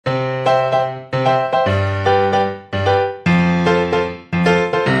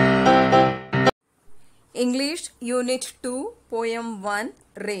Unit 2, Poem 1,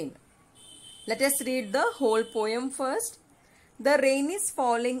 Rain. Let us read the whole poem first. The rain is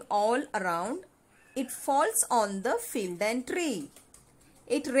falling all around. It falls on the field and tree.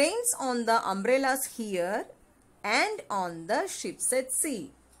 It rains on the umbrellas here and on the ships at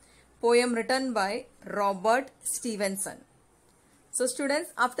sea. Poem written by Robert Stevenson. So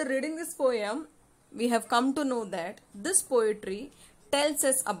students, after reading this poem, we have come to know that this poetry tells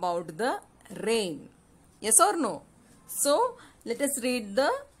us about the rain. Yes or no? So let us read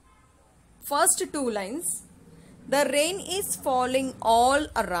the first two lines. The rain is falling all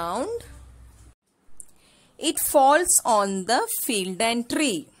around. It falls on the field and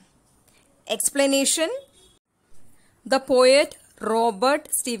tree. Explanation. The poet Robert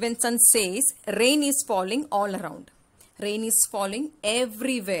Stevenson says rain is falling all around. Rain is falling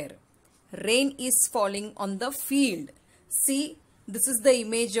everywhere. Rain is falling on the field. See, this is the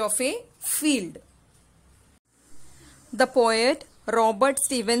image of a field. The poet Robert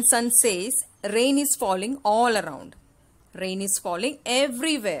Stevenson says rain is falling all around. Rain is falling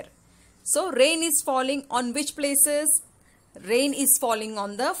everywhere. So rain is falling on which places? Rain is falling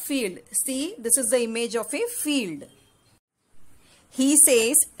on the field. See, this is the image of a field. He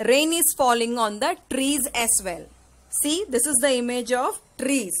says rain is falling on the trees as well. See, this is the image of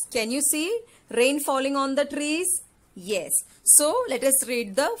trees. Can you see rain falling on the trees? Yes. So let us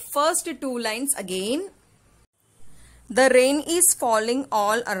read the first two lines again. The rain is falling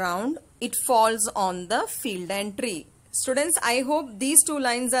all around. It falls on the field and tree. Students, I hope these two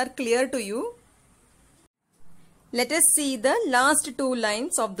lines are clear to you. Let us see the last two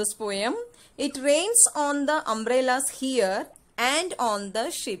lines of this poem. It rains on the umbrellas here and on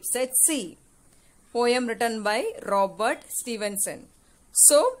the ships at sea. Poem written by Robert Stevenson.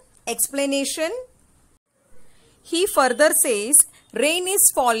 So, explanation. He further says, rain is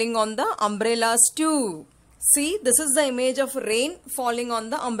falling on the umbrellas too. See, this is the image of rain falling on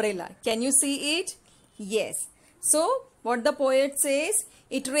the umbrella. Can you see it? Yes. So, what the poet says,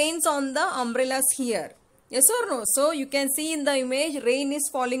 it rains on the umbrellas here. Yes or no? So, you can see in the image, rain is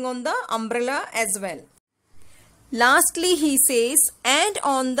falling on the umbrella as well. Lastly, he says, and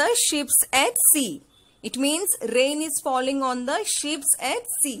on the ships at sea. It means rain is falling on the ships at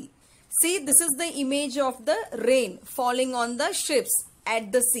sea. See, this is the image of the rain falling on the ships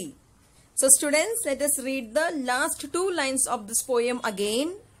at the sea. So students, let us read the last two lines of this poem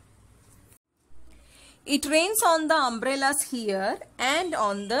again. It rains on the umbrellas here and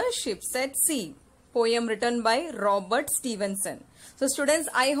on the ships at sea. Poem written by Robert Stevenson. So students,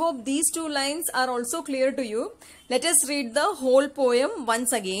 I hope these two lines are also clear to you. Let us read the whole poem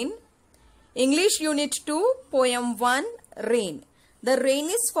once again. English Unit 2, Poem 1, Rain. The rain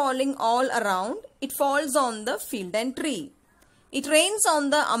is falling all around. It falls on the field and tree. It rains on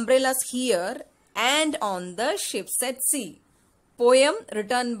the umbrellas here and on the ships at sea. Poem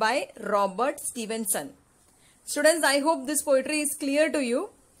written by Robert Stevenson. Students, I hope this poetry is clear to you.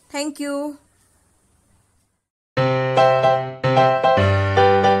 Thank you.